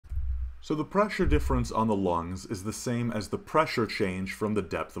So the pressure difference on the lungs is the same as the pressure change from the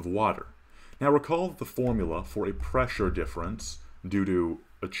depth of water. Now recall that the formula for a pressure difference due to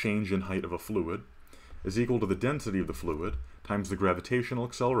a change in height of a fluid is equal to the density of the fluid times the gravitational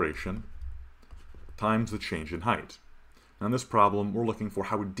acceleration times the change in height. Now in this problem, we're looking for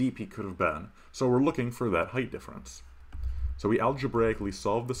how deep he could have been, so we're looking for that height difference. So we algebraically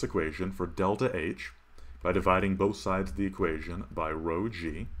solve this equation for delta H by dividing both sides of the equation by rho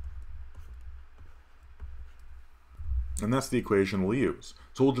g. And that's the equation we'll use.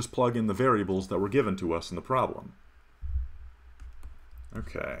 So we'll just plug in the variables that were given to us in the problem.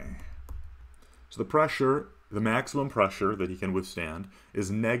 Okay. So the pressure, the maximum pressure that he can withstand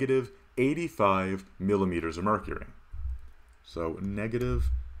is negative 85 millimeters of mercury. So negative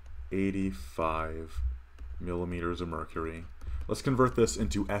 85 millimeters of mercury. Let's convert this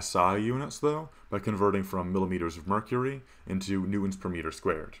into SI units, though, by converting from millimeters of mercury into newtons per meter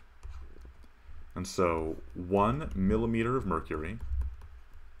squared. And so 1 millimeter of mercury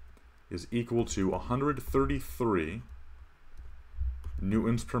is equal to 133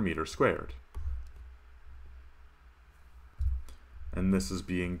 newtons per meter squared. And this is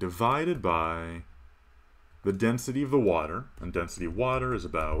being divided by the density of the water, and density of water is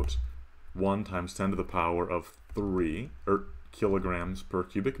about 1 times 10 to the power of 3, or kilograms per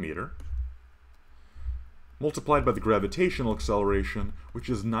cubic meter, multiplied by the gravitational acceleration, which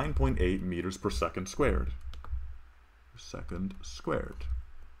is 9.8 meters per second squared.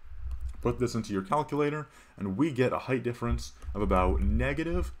 Put this into your calculator, and we get a height difference of about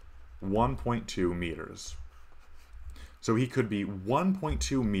negative 1.2 meters. So he could be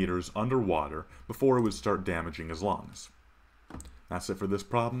 1.2 meters underwater before it would start damaging his lungs. That's it for this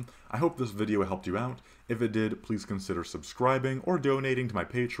problem. I hope this video helped you out. If it did, please consider subscribing or donating to my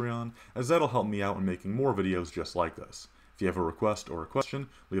Patreon, as that'll help me out in making more videos just like this. If you have a request or a question,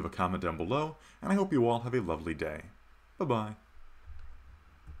 leave a comment down below, and I hope you all have a lovely day. Bye-bye.